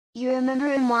You remember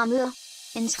Oumuamua?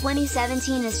 In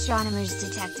 2017 astronomers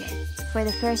detected, for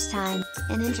the first time,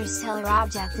 an interstellar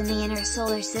object in the inner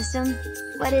solar system?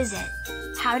 What is it?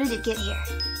 How did it get here?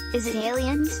 Is it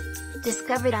aliens?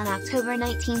 Discovered on October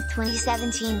 19,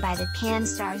 2017 by the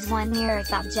Pan-STARRS1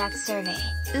 Near-Earth Object survey,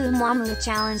 Oumuamua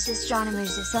challenged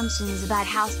astronomers' assumptions about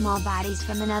how small bodies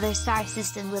from another star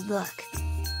system would look.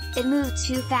 It moved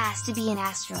too fast to be an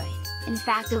asteroid. In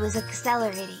fact, it was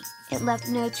accelerating, it left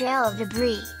no trail of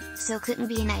debris, so couldn't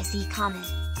be an icy comet,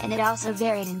 and it also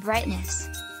varied in brightness.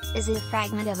 Is it a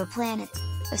fragment of a planet?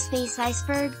 A space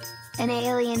iceberg? An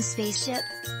alien spaceship?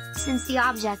 Since the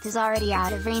object is already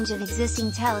out of range of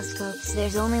existing telescopes,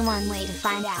 there's only one way to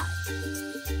find out.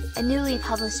 A newly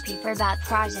published paper about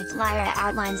Project Lyra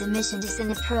outlines a mission to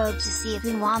send a probe to see if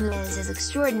Oumuamua is as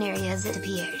extraordinary as it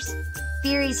appears.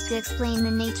 Theories to explain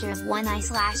the nature of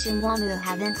Oumuamua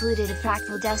have included a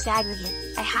fractal dust aggregate,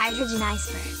 a hydrogen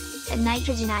iceberg, a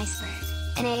nitrogen iceberg,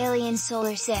 an alien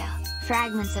solar sail,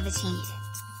 fragments of a tide.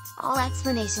 All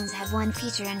explanations have one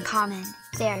feature in common: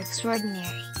 they are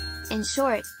extraordinary. In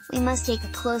short, we must take a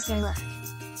closer look.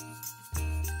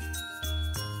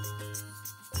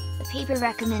 The paper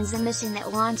recommends a mission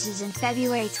that launches in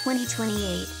February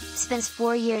 2028, spends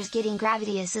 4 years getting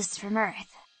gravity assist from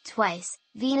Earth, twice,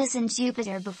 Venus and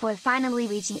Jupiter before finally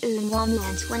reaching Oumuamua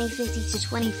in 2050 to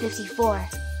 2054.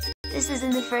 This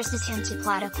isn't the first attempt to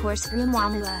plot a course for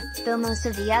Oumuamua, though most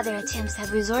of the other attempts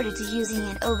have resorted to using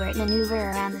an Oberth maneuver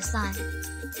around the Sun.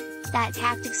 That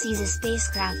tactic sees a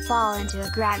spacecraft fall into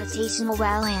a gravitational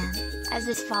well and, as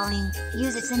it's falling,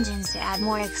 use its engines to add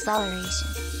more acceleration.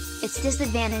 Its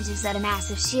disadvantage is that a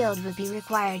massive shield would be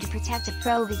required to protect a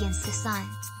probe against the Sun.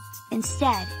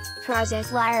 Instead,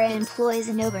 Project Lyra employs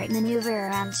an Oberth maneuver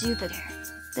around Jupiter.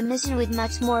 The mission would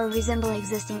much more resemble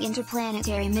existing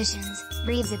interplanetary missions,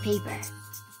 reads the paper.